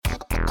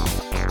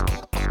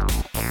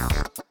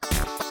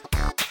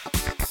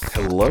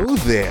Hello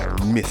there,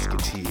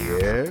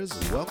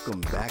 Misketeers. Welcome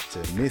back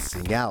to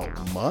Missing Out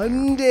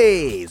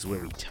Mondays,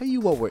 where we tell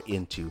you what we're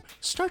into.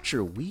 Start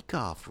your week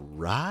off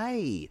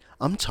right.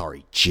 I'm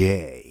Tari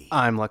J.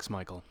 I'm Lex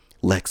Michael.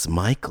 Lex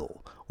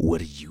Michael,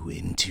 what are you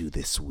into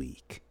this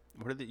week?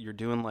 What are you're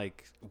doing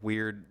like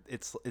weird,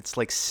 it's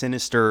like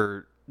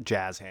sinister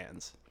jazz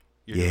hands.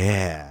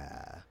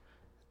 Yeah.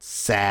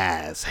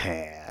 Sass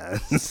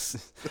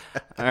hands.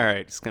 All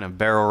right, just gonna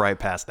barrel right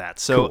past that.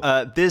 So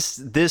Cool.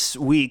 this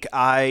week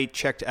I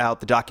checked out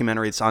the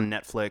documentary that's on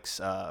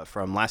Netflix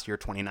from last year,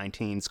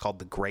 2019. It's called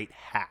The Great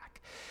Hack.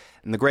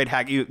 And The Great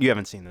Hack, you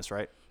haven't seen this,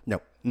 right?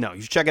 No,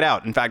 you should check it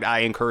out. In fact, I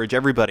encourage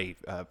everybody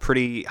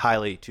pretty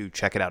highly to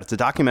check it out. It's a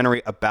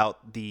documentary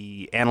about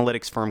the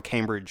analytics firm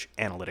Cambridge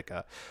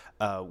Analytica,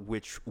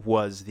 which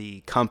was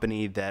the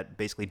company that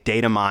basically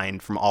data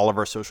mined from all of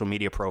our social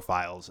media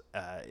profiles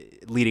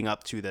leading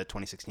up to the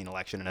 2016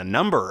 election and a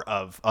number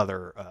of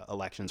other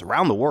elections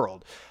around the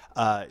world.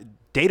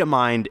 Data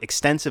mined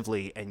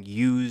extensively and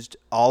used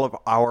all of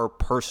our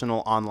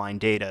personal online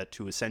data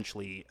to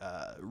essentially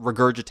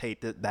regurgitate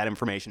that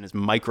information as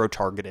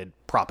micro-targeted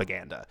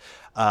propaganda.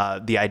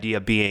 The idea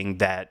being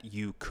that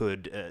you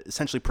could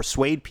essentially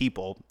persuade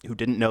people who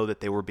didn't know that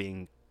they were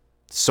being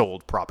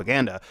sold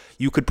propaganda.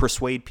 You could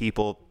persuade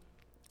people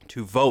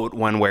to vote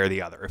one way or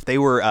the other. If they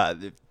were,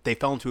 they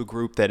fell into a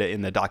group that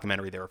in the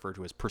documentary they refer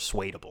to as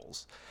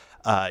persuadables.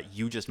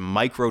 You just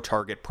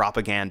micro-target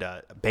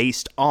propaganda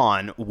based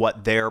on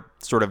what their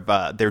sort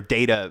of their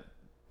data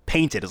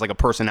painted as like a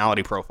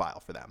personality profile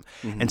for them.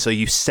 Mm-hmm. And so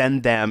you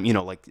send them, you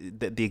know, like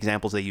the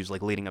examples they use,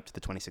 like leading up to the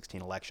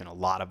 2016 election, a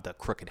lot of the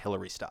crooked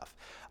Hillary stuff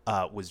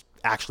was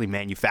actually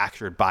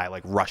manufactured by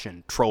like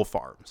Russian troll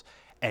farms.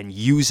 And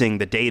using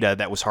the data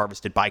that was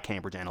harvested by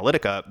Cambridge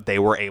Analytica, they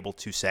were able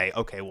to say,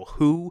 okay, well,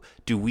 who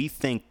do we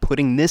think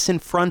putting this in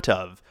front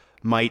of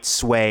might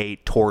sway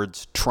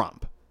towards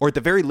Trump? Or at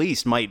the very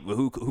least,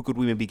 who could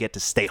we maybe get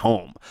to stay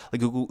home? Like,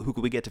 who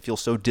could we get to feel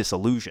so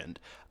disillusioned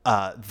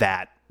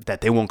that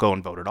they won't go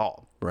and vote at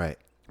all? Right.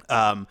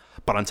 But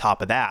on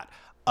top of that,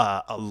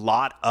 a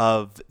lot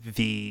of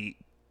the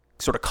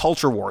sort of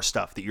culture war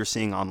stuff that you're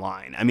seeing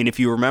online. I mean, if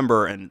you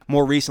remember, and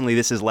more recently,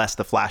 this is less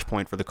the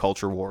flashpoint for the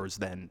culture wars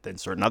than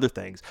certain other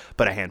things,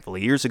 but a handful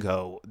of years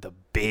ago, the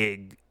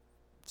big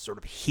sort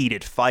of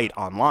heated fight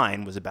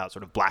online was about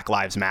sort of Black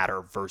Lives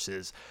Matter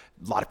versus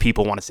a lot of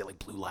people want to say like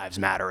Blue Lives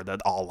Matter, that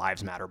all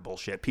lives matter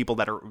bullshit. People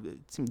that are,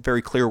 it's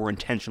very clear, were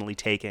intentionally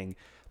taking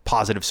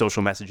positive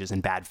social messages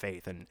in bad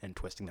faith and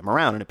twisting them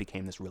around, and it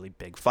became this really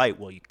big fight.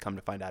 Well, you come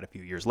to find out a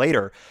few years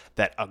later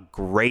that a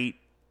great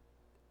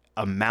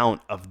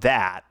amount of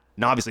that,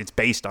 and obviously it's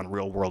based on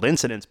real world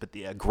incidents, but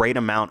a great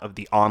amount of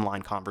the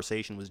online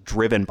conversation was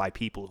driven by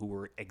people who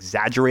were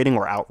exaggerating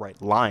or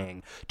outright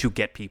lying to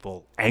get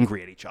people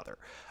angry at each other.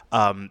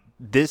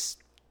 This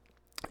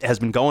has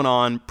been going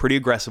on pretty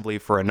aggressively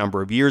for a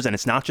number of years, and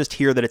it's not just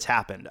here that it's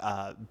happened.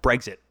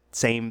 Brexit,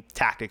 same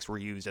tactics were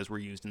used as were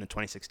used in the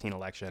 2016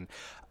 election.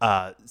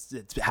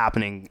 It's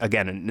happening,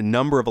 again, in a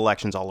number of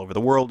elections all over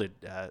the world. It,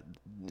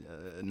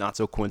 not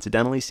so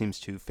coincidentally, seems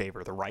to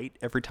favor the right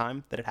every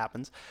time that it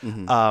happens.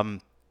 Mm-hmm.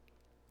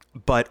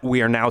 But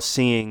we are now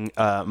seeing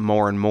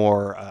more and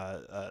more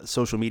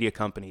social media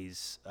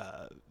companies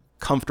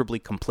comfortably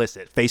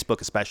complicit,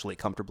 Facebook especially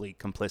comfortably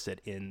complicit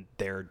in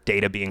their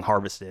data being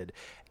harvested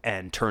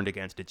and turned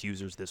against its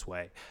users this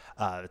way.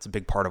 It's a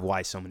big part of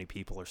why so many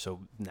people are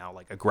so now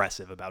like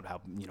aggressive about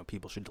how, you know,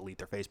 people should delete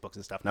their Facebooks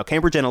and stuff. Now,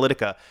 Cambridge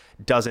Analytica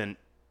doesn't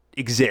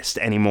exist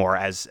anymore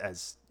as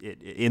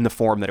in the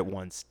form that it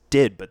once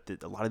did, but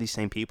a lot of these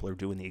same people are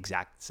doing the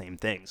exact same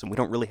things, and we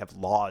don't really have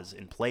laws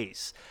in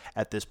place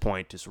at this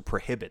point to sort of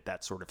prohibit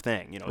that sort of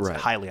thing. You know, it's Right.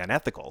 highly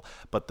unethical,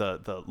 but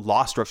the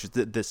law structures,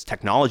 this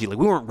technology, like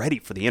we weren't ready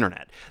for the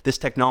internet. This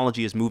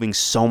technology is moving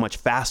so much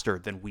faster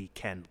than we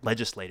can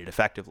legislate it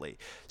effectively.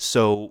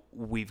 So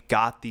we've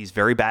got these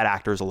very bad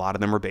actors, a lot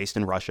of them are based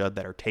in Russia,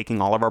 that are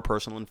taking all of our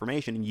personal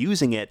information and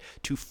using it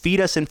to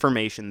feed us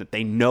information that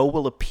they know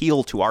will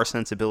appeal to our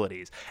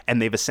sensibilities,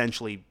 and they've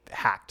essentially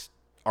hacked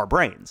our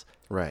brains.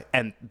 Right.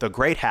 And The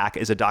Great Hack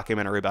is a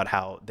documentary about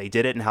how they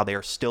did it and how they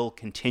are still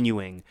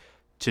continuing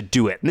to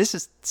do it. And this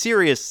is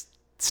serious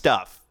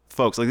stuff,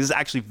 folks. Like, this is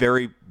actually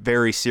very,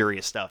 very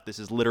serious stuff. This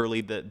is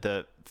literally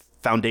the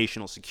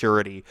foundational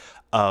security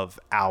of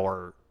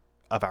our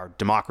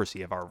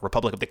democracy, of our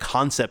republic, of the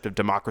concept of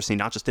democracy,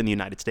 not just in the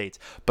United States,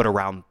 but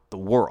around the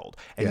world.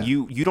 And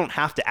Yeah. you don't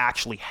have to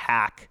actually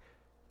hack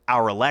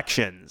our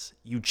elections.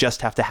 You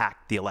just have to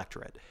hack the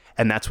electorate.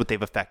 And that's what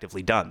they've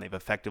effectively done. They've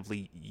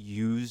effectively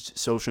used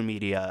social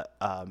media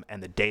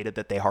and the data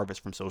that they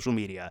harvest from social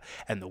media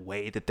and the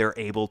way that they're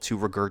able to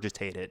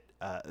regurgitate it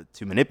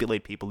to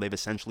manipulate people. They've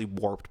essentially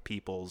warped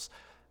people's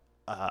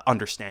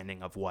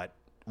understanding of what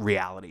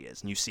reality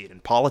is. And you see it in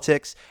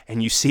politics,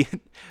 and you see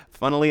it,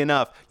 funnily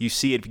enough, you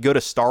see it, if you go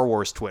to Star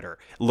Wars Twitter,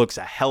 it looks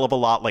a hell of a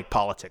lot like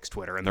politics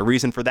Twitter. And the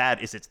reason for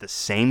that is it's the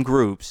same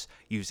groups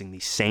using the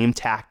same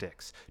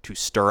tactics to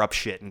stir up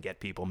shit and get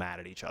people mad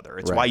at each other.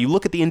 It's why you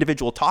look at the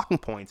individual talking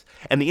points,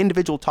 and the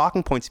individual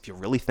talking points, if you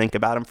really think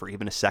about them for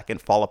even a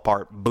second, fall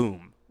apart,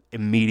 boom,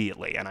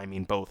 immediately. And I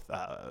mean both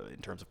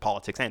in terms of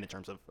politics and in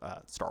terms of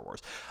Star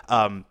Wars.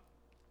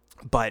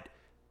 But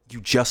you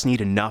just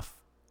need enough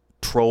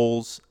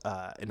trolls,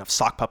 enough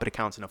sock puppet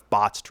accounts, enough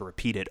bots to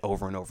repeat it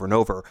over and over and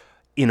over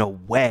in a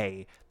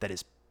way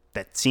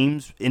that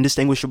seems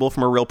indistinguishable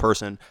from a real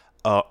person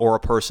or a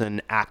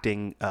person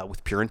acting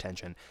with pure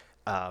intention.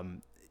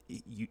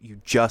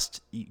 You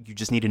just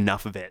need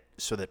enough of it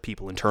so that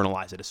people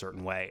internalize it a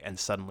certain way, and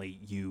suddenly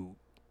you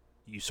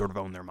sort of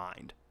own their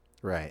mind.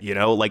 Right. You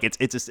know, like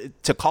it's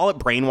to call it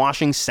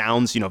brainwashing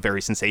sounds,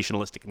 very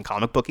sensationalistic and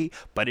comic booky,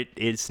 but it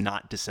is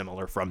not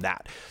dissimilar from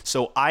that.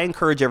 So I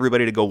encourage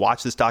everybody to go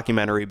watch this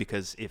documentary,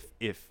 because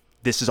if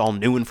this is all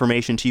new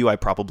information to you, I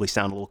probably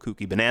sound a little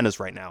kooky bananas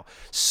right now.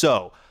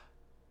 So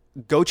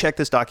go check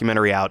this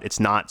documentary out.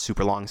 It's not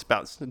super long. It's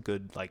about a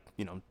good,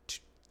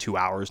 2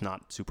 hours,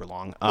 not super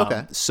long.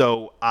 Okay.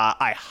 So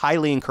I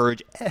highly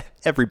encourage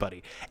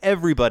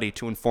everybody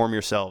to inform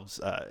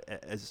yourselves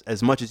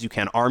as much as you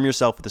can. Arm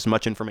yourself with as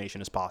much information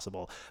as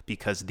possible,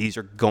 because these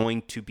are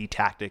going to be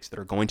tactics that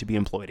are going to be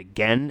employed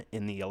again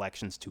in the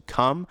elections to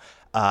come,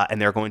 and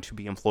they're going to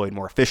be employed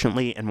more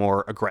efficiently and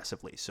more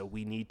aggressively. So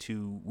we need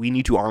to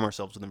arm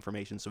ourselves with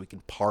information so we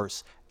can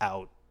parse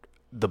out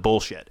the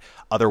bullshit.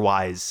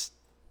 Otherwise,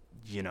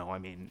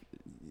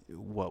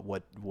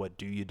 what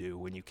do you do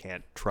when you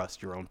can't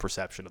trust your own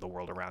perception of the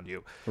world around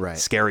you? Right.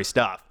 Scary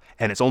stuff.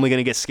 And it's only going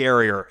to get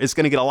scarier. It's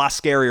going to get a lot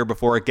scarier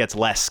before it gets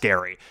less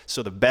scary.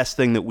 So the best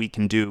thing that we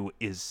can do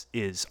is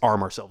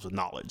arm ourselves with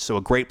knowledge. So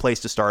a great place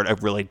to start, a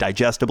really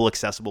digestible,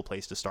 accessible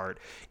place to start,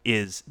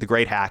 is The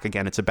Great Hack.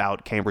 Again, it's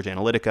about Cambridge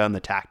Analytica and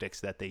the tactics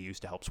that they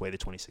used to help sway the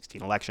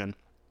 2016 election.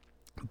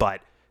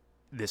 But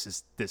this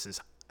is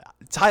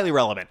it's highly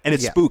relevant, and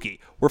it's spooky.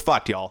 We're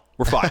fucked, y'all.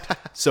 We're fucked.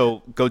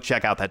 So go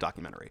check out that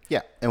documentary.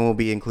 Yeah, and we'll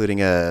be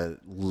including a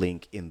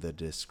link in the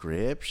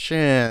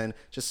description,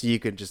 just so you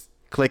can just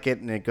click it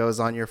and it goes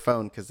on your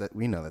phone, because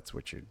we know that's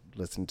what you're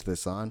listening to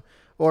this on,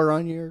 or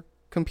on your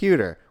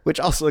computer, which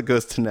also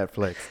goes to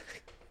Netflix.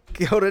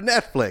 Go to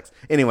Netflix.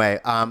 Anyway,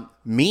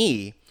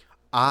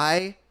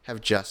 I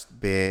have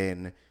just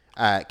been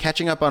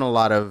catching up on a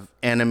lot of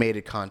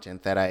animated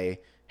content that I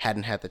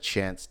hadn't had the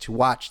chance to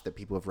watch, that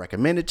people have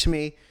recommended to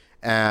me.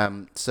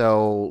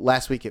 So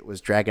last week it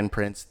was Dragon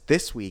Prince.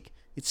 This week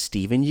it's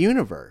Steven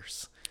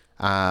Universe.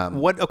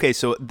 Okay,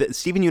 so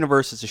Steven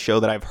Universe is a show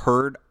that I've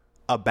heard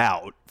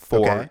about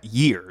for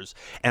years,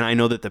 and I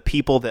know that the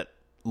people that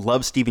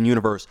love Steven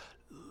Universe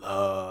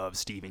love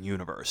Steven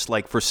Universe.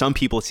 Like, for some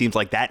people, it seems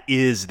like that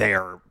is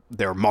their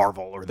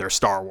Marvel or their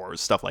Star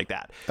Wars, stuff like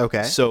that.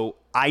 Okay. So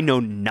I know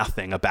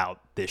nothing about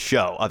this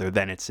show other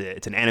than it's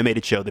an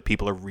animated show that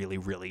people are really,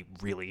 really,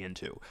 really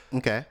into.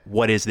 Okay.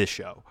 What is this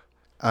show?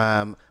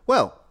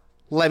 Well,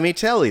 let me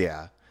tell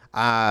you.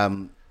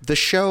 The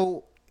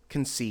show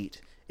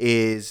conceit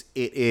is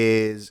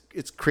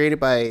it's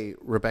created by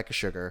Rebecca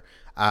Sugar,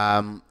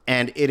 and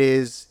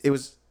it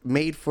was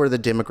made for the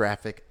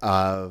demographic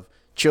of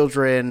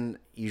children,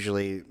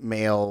 usually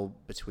male,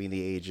 between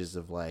the ages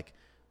of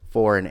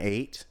 4 and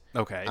 8.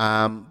 Okay.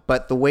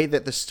 But the way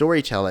that the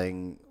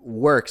storytelling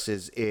works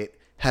is it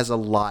has a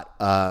lot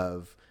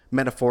of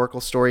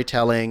metaphorical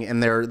storytelling,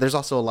 and there's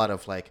also a lot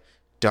of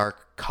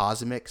dark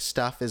cosmic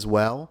stuff as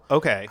well.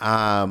 Okay.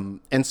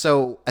 And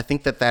so I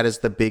think that is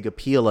the big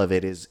appeal of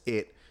it, is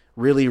it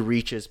really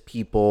reaches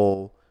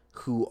people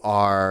who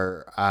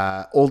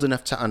are old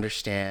enough to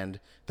understand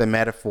the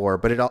metaphor,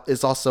 but it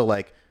is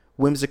also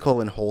whimsical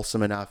and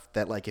wholesome enough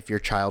that if your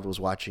child was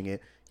watching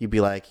it, you'd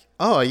be like,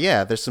 oh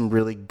yeah, there's some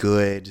really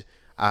good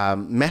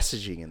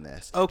messaging in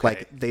this.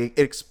 Okay. It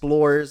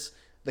explores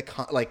the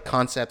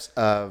concepts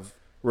of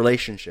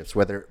relationships,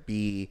 whether it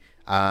be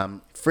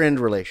friend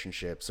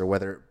relationships, or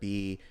whether it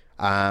be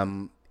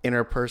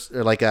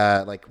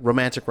interpersonal, or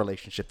romantic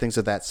relationship, things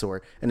of that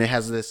sort. And it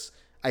has this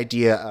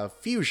idea of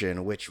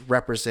fusion, which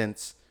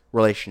represents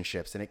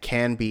relationships, and it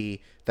can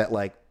be that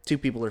two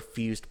people are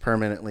fused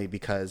permanently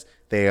because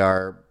they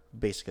are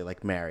basically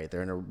married,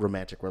 they're in a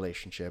romantic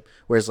relationship,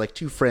 whereas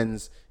two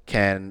friends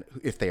can,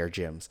 if they are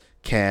gyms,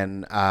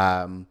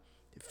 can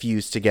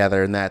fuse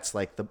together, and that's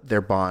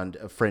their bond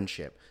of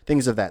friendship,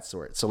 things of that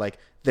sort. So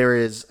there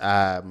is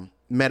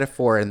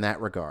metaphor in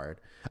that regard,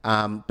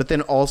 but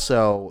then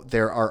also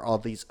there are all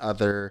these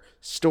other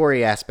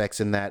story aspects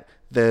in that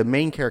the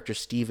main character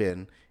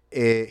Steven,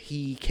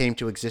 he came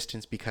to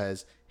existence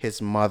because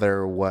his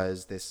mother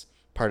was this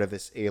part of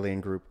this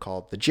alien group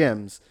called the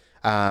Gyms,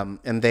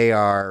 and they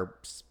are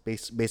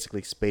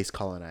basically space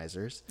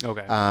colonizers.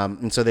 Okay.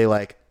 And so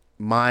they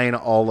mine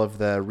all of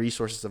the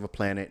resources of a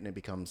planet, and it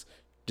becomes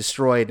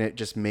destroyed, and it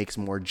just makes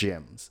more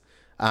Gyms.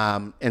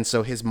 And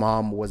so his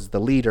mom was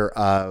the leader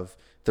of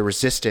the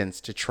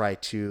resistance to try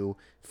to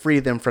free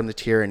them from the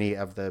tyranny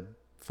of the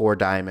Four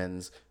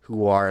Diamonds,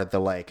 who are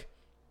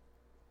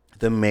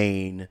the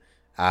main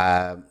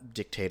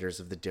dictators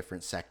of the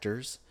different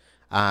sectors.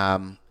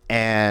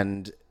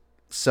 And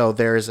so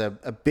there's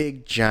a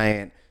big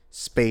giant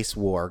space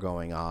war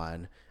going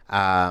on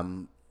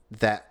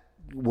that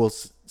will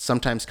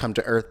sometimes come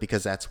to Earth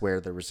because that's where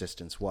the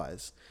resistance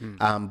was.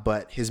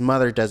 But his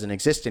mother doesn't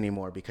exist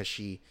anymore because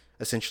she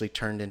essentially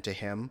turned into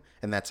him,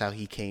 and that's how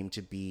he came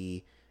to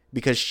be,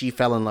 because she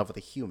fell in love with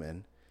a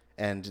human,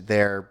 and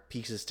their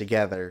pieces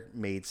together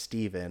made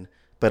Steven.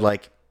 But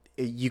like,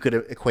 you could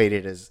equate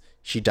it as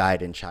she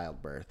died in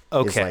childbirth.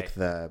 Okay. Is like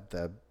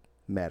the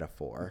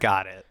metaphor.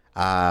 Got it.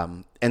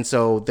 And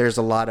so there's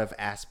a lot of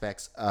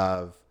aspects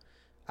of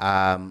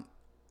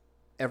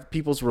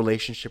people's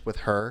relationship with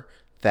her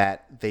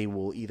that they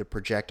will either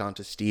project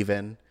onto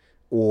Steven,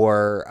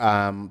 or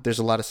there's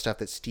a lot of stuff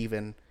that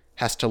Steven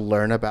has to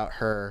learn about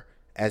her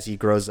as he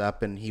grows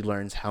up, and he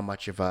learns how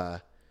much of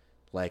a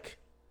a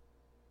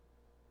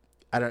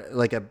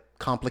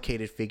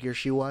complicated figure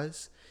she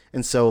was.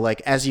 And so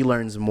like, as he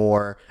learns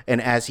more,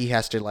 and as he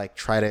has to like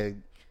try to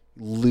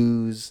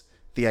lose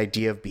the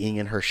idea of being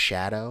in her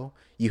shadow,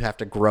 you have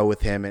to grow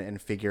with him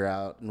and figure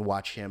out and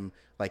watch him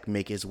like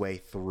make his way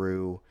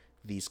through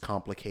these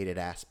complicated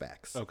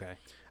aspects. Okay.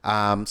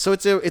 So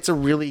it's a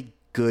really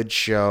good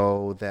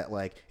show that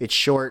like, it's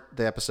short.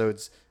 The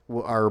episodes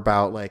are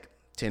about like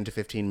 10 to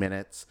 15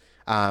 minutes.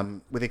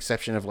 With the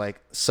exception of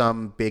like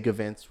some big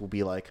events will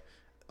be like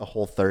a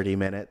whole 30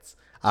 minutes.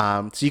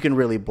 So you can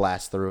really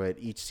blast through it.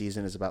 Each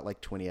season is about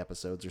like 20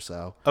 episodes or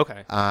so.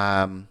 Okay.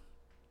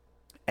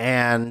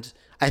 And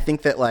I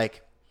think that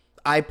like,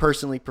 I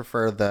personally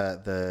prefer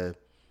the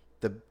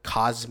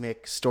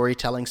cosmic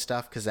storytelling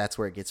stuff, because that's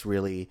where it gets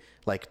really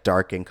like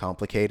dark and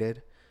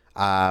complicated.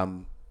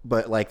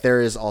 But like, there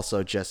is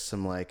also just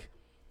some like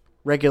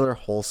regular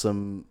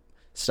wholesome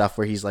stuff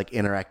where he's like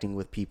interacting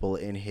with people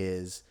in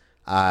his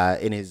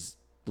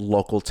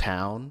local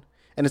town,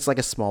 and it's like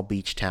a small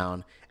beach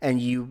town,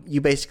 and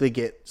you basically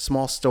get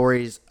small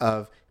stories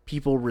of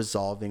people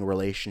resolving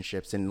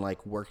relationships and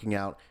like working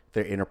out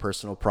their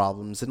interpersonal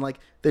problems, and like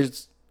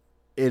there's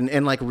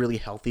in like really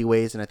healthy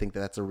ways. And I think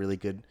that's a really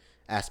good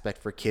aspect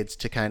for kids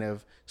to kind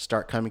of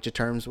start coming to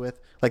terms with.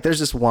 Like, there's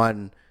this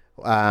one,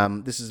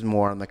 this is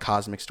more on the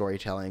cosmic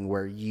storytelling,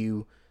 where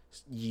you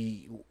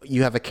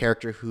have a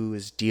character who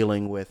is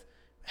dealing with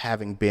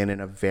having been in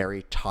a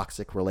very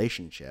toxic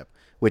relationship,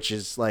 which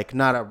is like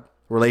not a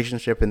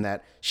relationship in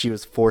that she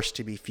was forced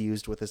to be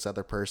fused with this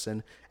other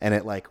person and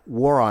it like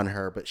wore on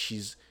her, but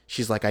she's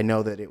like, I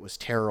know that it was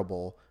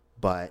terrible,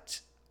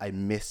 but I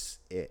miss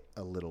it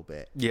a little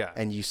bit. Yeah.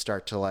 And you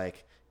start to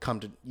like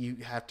you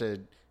have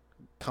to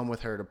come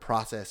with her to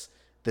process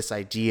this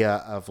idea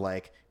of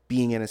like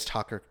being in a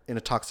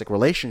toxic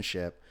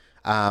relationship,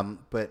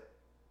 but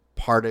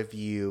part of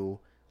you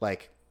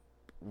like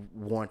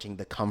wanting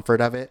the comfort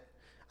of it,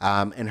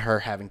 and her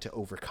having to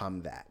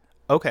overcome that.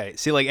 Okay.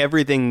 See, like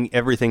everything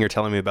you're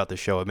telling me about the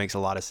show, it makes a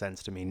lot of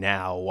sense to me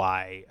now.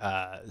 Why?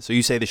 So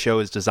you say the show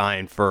is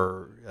designed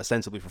for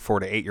ostensibly for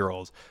 4 to 8 year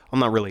olds. I'm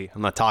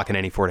not talking to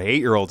any 4 to 8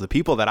 year olds. The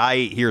people that I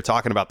hear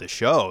talking about this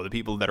show, the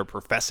people that are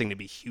professing to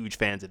be huge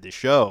fans of this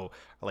show,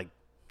 are like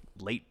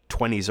late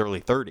 20s, early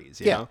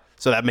 30s. You know?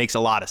 So that makes a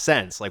lot of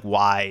sense. Like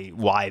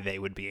why they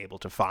would be able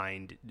to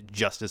find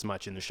just as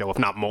much in the show, if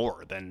not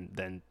more,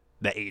 than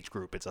the age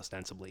group it's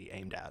ostensibly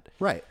aimed at.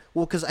 Right.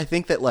 Well, because I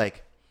think that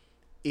like,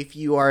 if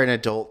you are an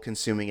adult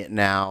consuming it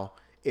now,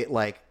 it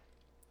like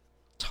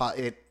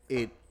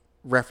it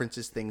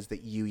references things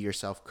that you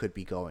yourself could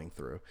be going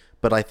through.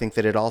 But I think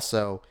that it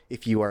also,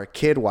 if you are a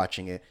kid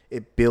watching it,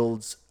 it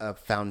builds a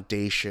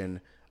foundation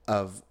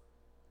of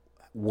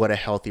what a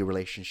healthy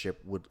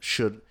relationship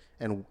should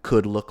and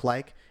could look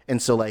like.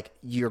 And so like,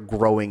 you're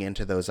growing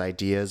into those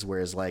ideas,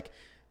 whereas like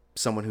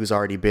someone who's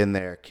already been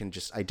there can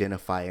just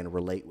identify and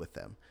relate with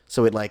them.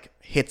 So it like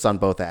hits on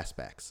both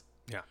aspects.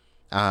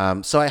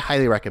 So I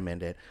highly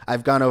recommend it.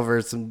 I've gone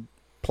over some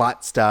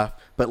plot stuff,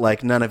 but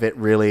like none of it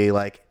really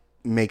like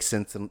makes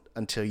sense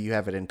until you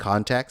have it in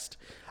context.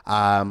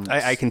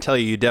 I can tell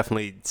you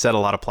definitely said a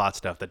lot of plot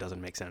stuff that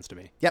doesn't make sense to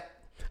me. Yep.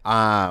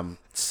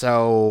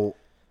 So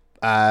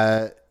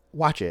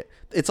watch it.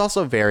 It's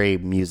also very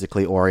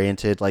musically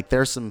oriented. Like,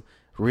 there's some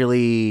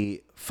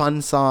really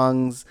fun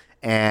songs,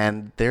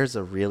 and there's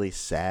a really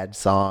sad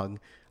song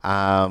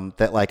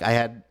that like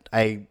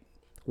I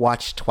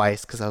watched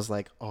twice because I was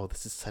like, oh,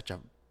 this is such a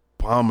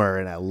bummer,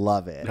 and I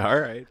love it. All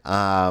right.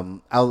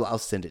 I'll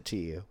send it to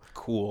you.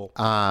 Cool.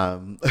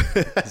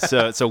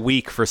 So it's a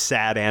week for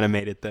sad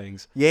animated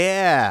things.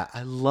 Yeah,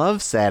 I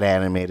love sad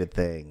animated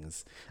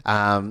things.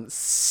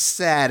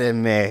 Sad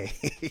anime.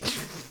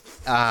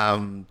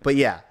 But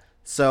yeah,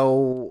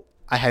 so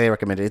I highly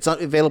recommend it. It's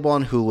available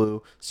on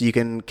Hulu, so you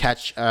can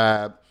catch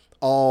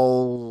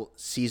all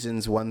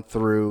seasons 1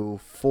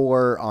 through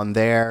 4 on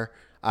there.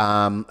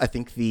 I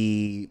think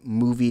the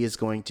movie is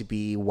going to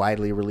be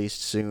widely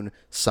released soon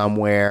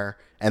somewhere.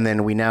 And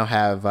then we now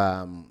have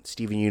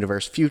Steven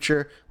Universe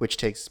Future, which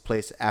takes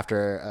place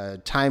after a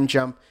time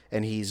jump,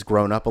 and he's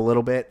grown up a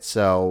little bit.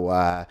 So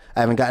I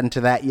haven't gotten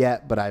to that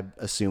yet, but I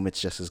assume it's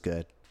just as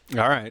good.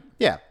 All right.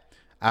 Yeah.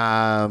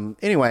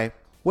 Anyway,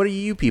 what are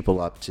you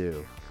people up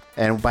to?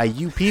 And by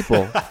you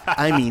people,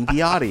 I mean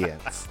the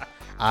audience.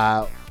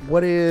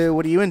 What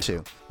are you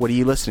into? What are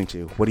you listening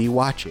to? What are you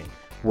watching?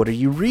 What are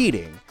you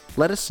reading?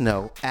 Let us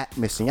know at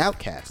Missing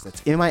Outcast.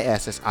 That's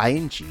MissingOutcast.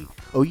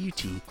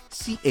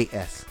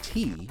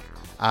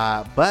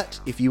 But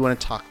if you want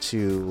to talk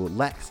to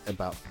Lex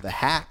about the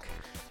hack,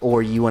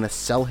 or you want to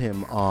sell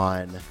him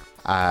on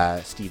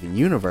Steven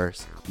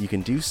Universe, you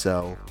can do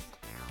so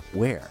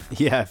where?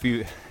 Yeah,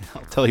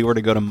 I'll tell you where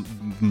to go to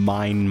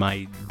mine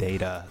my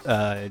data.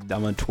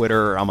 I'm on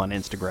Twitter, I'm on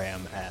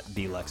Instagram at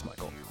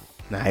TheLexMichael.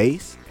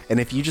 Nice.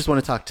 And if you just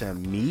want to talk to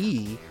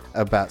me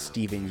about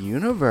Steven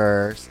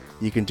Universe,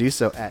 you can do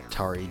so at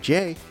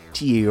TariJ,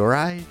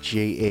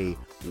 TariJay.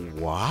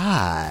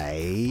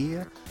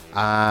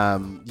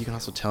 You can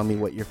also tell me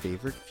what your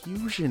favorite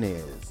fusion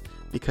is,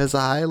 because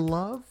I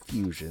love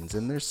fusions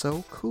and they're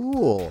so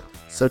cool.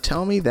 So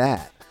tell me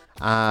that.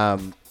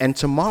 And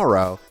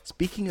tomorrow,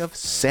 speaking of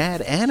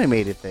sad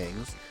animated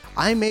things,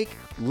 I make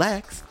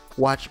Lex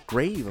watch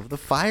Grave of the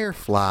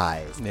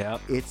Fireflies. Yeah.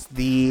 It's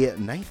the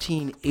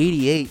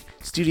 1988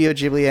 Studio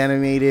Ghibli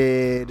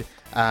animated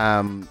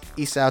Isao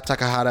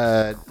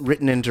Takahata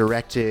written and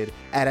directed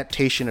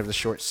adaptation of the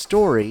short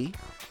story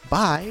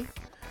by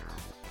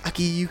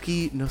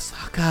Akiyuki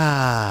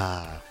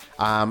Nosaka.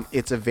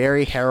 It's a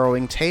very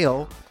harrowing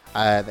tale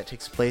that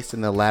takes place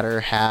in the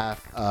latter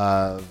half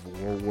of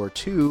World War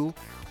II,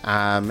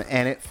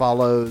 and it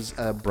follows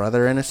a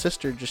brother and a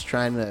sister just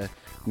trying to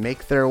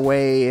make their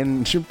way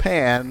in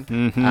Japan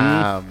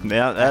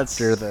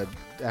after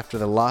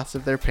the loss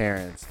of their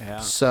parents. Yeah.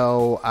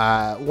 So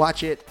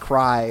watch it,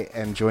 cry,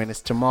 and join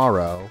us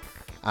tomorrow.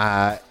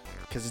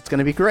 Because it's going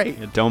to be great.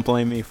 Yeah, don't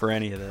blame me for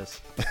any of this.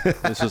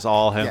 This was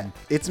all him. Yeah,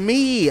 it's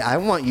me. I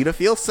want you to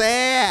feel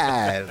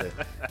sad.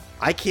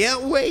 I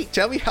can't wait.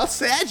 Tell me how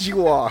sad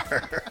you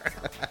are.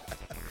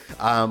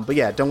 But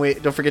yeah,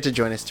 don't forget to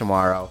join us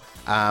tomorrow.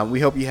 We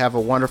hope you have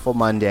a wonderful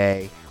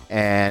Monday,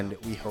 and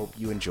we hope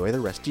you enjoy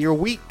the rest of your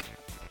week.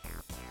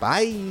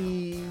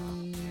 Bye.